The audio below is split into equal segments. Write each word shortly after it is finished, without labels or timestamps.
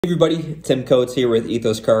Hey everybody, Tim Coates here with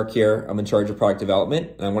Ethos Car Care. I'm in charge of product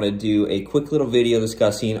development, and I want to do a quick little video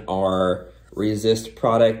discussing our Resist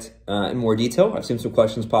product in more detail. I've seen some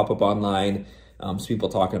questions pop up online, some people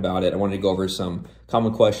talking about it. I wanted to go over some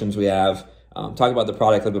common questions we have, talk about the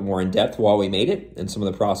product a little bit more in depth while we made it, and some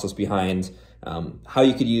of the process behind how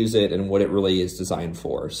you could use it and what it really is designed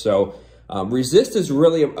for. So Resist is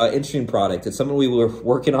really an interesting product. It's something we were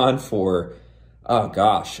working on for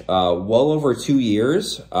well over 2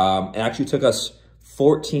 years. It actually took us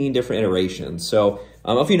 14 different iterations. So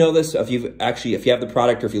if you know this, if you have the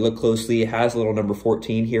product or if you look closely, it has a little number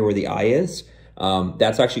 14 here where the I is.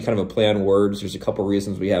 That's actually kind of a play on words. There's a couple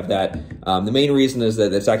reasons we have that. The main reason is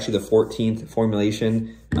that it's actually the 14th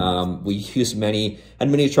formulation. We used many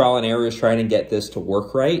trial and errors trying to get this to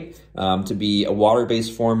work right, to be a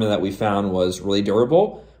water-based formula that we found was really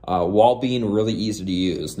durable, while being really easy to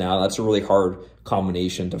use. Now, that's a really hard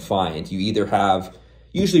combination to find. You either have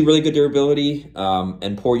usually really good durability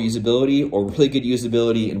and poor usability, or really good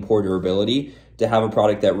usability and poor durability. To have a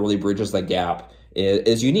product that really bridges that gap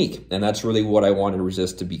is unique, and that's really what I wanted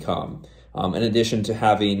Resist to become. In addition to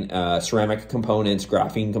having ceramic components,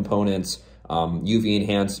 graphene components,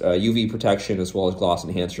 UV protection, as well as gloss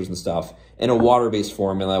enhancers and stuff, and a water-based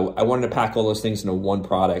formula, I wanted to pack all those things into one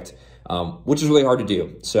product, which is really hard to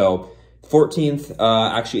do. So 14th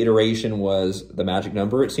actually iteration was the magic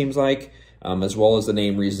number, it seems like, as well as the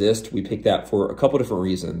name Resist. We picked that for a couple different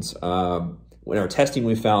reasons. In our testing,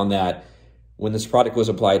 we found that when this product was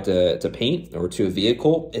applied to paint or to a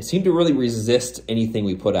vehicle, it seemed to really resist anything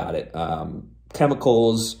we put at it.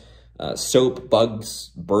 Chemicals, soap,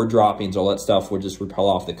 bugs, bird droppings, all that stuff would just repel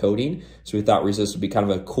off the coating. So we thought Resist would be kind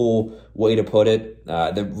of a cool way to put it.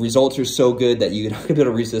 The results are so good that you're not going to be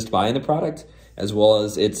able to resist buying the product, as well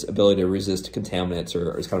as its ability to resist contaminants,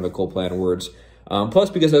 or is kind of a cool play on words. Plus,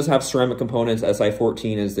 because it does have ceramic components,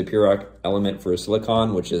 Si14 is the pure element for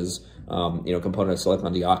silicon, which is component of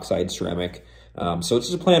silicon dioxide, ceramic. So it's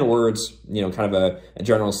just a play on words, kind of a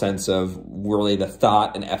general sense of really the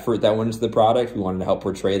thought and effort that went into the product. We wanted to help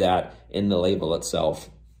portray that in the label itself.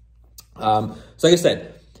 So like I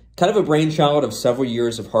said, kind of a brainchild of several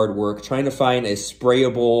years of hard work, trying to find a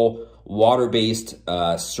sprayable, water-based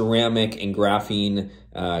ceramic and graphene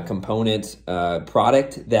component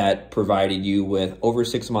product that provided you with over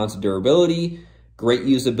 6 months of durability, great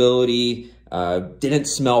usability, didn't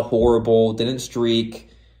smell horrible, didn't streak,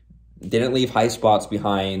 didn't leave high spots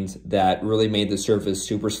behind, that really made the surface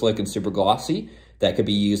super slick and super glossy, that could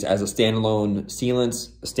be used as a standalone sealant,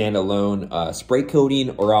 a standalone spray coating,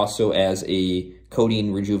 or also as a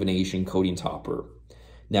coating rejuvenation coating topper.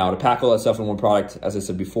 Now, to pack all that stuff in one product, as I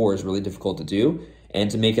said before, is really difficult to do, and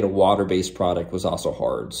to make it a water-based product was also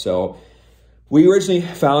hard. So we originally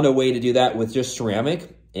found a way to do that with just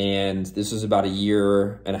ceramic, and this is about 1.5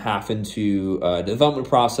 years into the development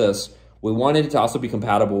process. We wanted it to also be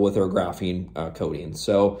compatible with our graphene coating.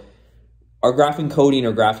 So our graphene coating,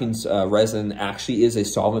 or graphene's resin, actually is a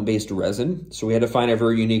solvent-based resin. So we had to find a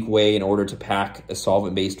very unique way in order to pack a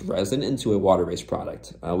solvent-based resin into a water-based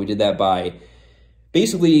product. We did that by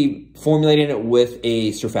basically formulating it with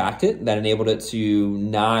a surfactant that enabled it to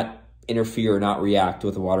not interfere or not react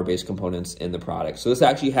with the water-based components in the product. So this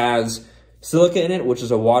actually has silica in it, which is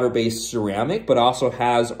a water-based ceramic, but also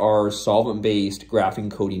has our solvent-based graphene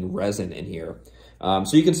coating resin in here.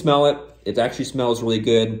 So you can smell it. It actually smells really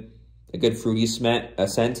good, a good fruity scent,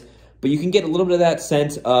 but you can get a little bit of that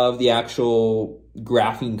scent of the actual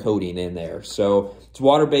graphene coating in there. So it's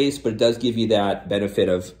water-based, but it does give you that benefit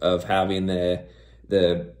of having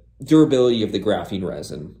the durability of the graphene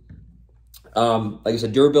resin. Like I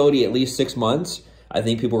said, durability at least 6 months. I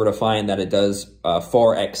think people are going to find that it does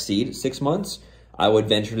far exceed 6 months. I would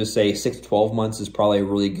venture to say 6 to 12 months is probably a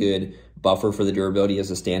really good buffer for the durability as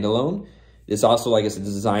a standalone. It's also, like I said,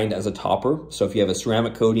 designed as a topper. So if you have a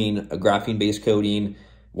ceramic coating, a graphene-based coating,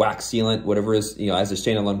 wax sealant, whatever is, as a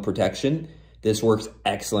standalone protection, this works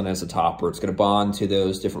excellent as a topper. It's going to bond to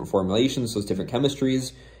those different formulations, those different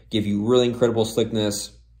chemistries, give you really incredible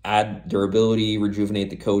slickness, add durability, rejuvenate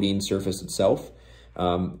the coating surface itself,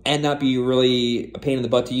 and not be really a pain in the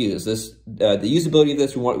butt to use. The usability of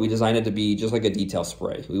this, we designed it to be just like a detail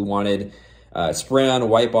spray. We wanted spray on,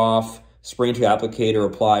 wipe off, spray into applicator,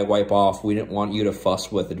 apply, wipe off. We didn't want you to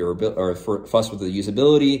fuss with the durability, or fuss with the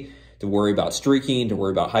usability, to worry about streaking, to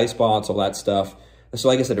worry about high spots, all that stuff. So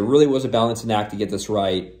like I said, it really was a balancing act to get this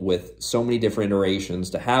right with so many different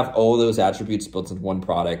iterations, to have all those attributes built into one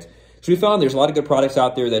product. So we found there's a lot of good products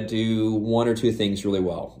out there that do one or two things really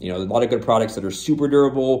well. A lot of good products that are super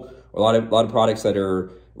durable, or a lot of products that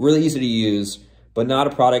are really easy to use, but not a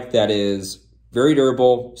product that is very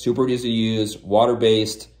durable, super easy to use,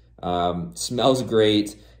 water-based, Smells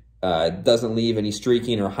great, doesn't leave any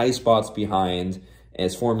streaking or high spots behind, and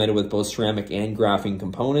it's formulated with both ceramic and graphene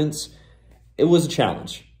components. It was a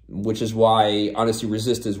challenge, which is why, honestly,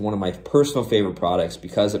 Resist is one of my personal favorite products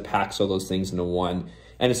because it packs all those things into one.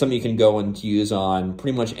 And it's something you can go and use on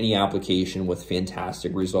pretty much any application with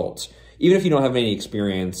fantastic results, even if you don't have any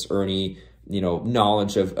experience or any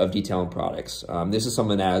knowledge of detailing products. This is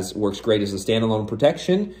something that works great as a standalone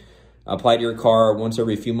protection. Apply to your car once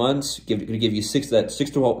every few months. Going to give you 6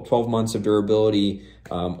 to 12 months of durability,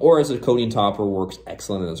 or as a coating topper, works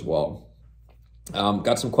excellent as well.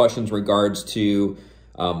 Got some questions in regards to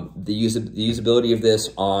the usability of this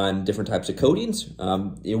on different types of coatings.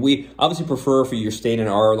 We obviously prefer for your stain in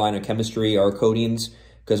our line of chemistry, our coatings,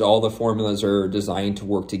 because all the formulas are designed to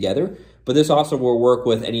work together. But this also will work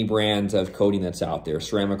with any brand of coating that's out there,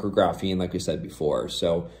 ceramic or graphene, like we said before.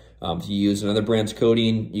 So if you use another brand's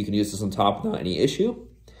coating, you can use this on top without any issue.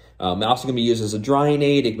 It's also going to be used as a drying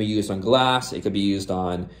aid. It can be used on glass. It could be used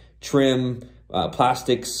on trim,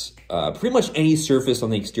 plastics, pretty much any surface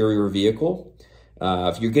on the exterior of a vehicle.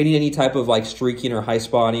 If you're getting any type of like streaking or high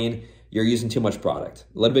spotting, you're using too much product.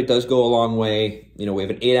 A little bit does go a long way. We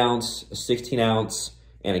have an 8-ounce, a 16-ounce,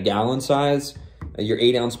 and a gallon size. Your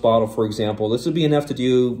 8-ounce bottle, for example, this would be enough to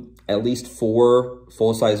do at least 4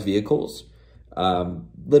 full-size vehicles. A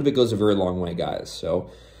little bit goes a very long way, guys.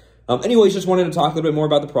 So anyways, just wanted to talk a little bit more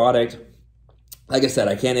about the product. Like I said,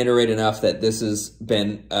 I can't iterate enough that this has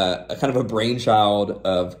been a kind of a brainchild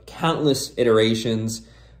of countless iterations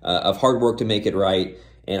of hard work to make it right.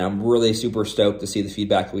 And I'm really super stoked to see the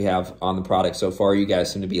feedback we have on the product so far. You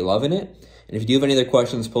guys seem to be loving it. And if you do have any other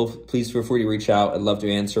questions, please feel free to reach out. I'd love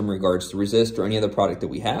to answer them in regards to Resist or any other product that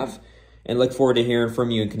we have. And look forward to hearing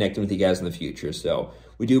from you and connecting with you guys in the future. So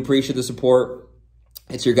we do appreciate the support.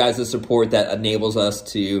 It's your guys' support that enables us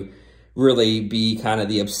to really be kind of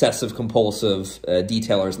the obsessive compulsive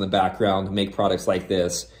detailers in the background to make products like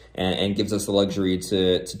this, and gives us the luxury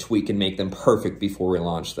to tweak and make them perfect before we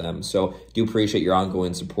launch them. So do appreciate your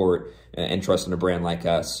ongoing support and trust in a brand like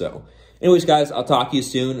us. So anyways, guys, I'll talk to you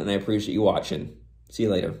soon, and I appreciate you watching. See you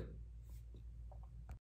later.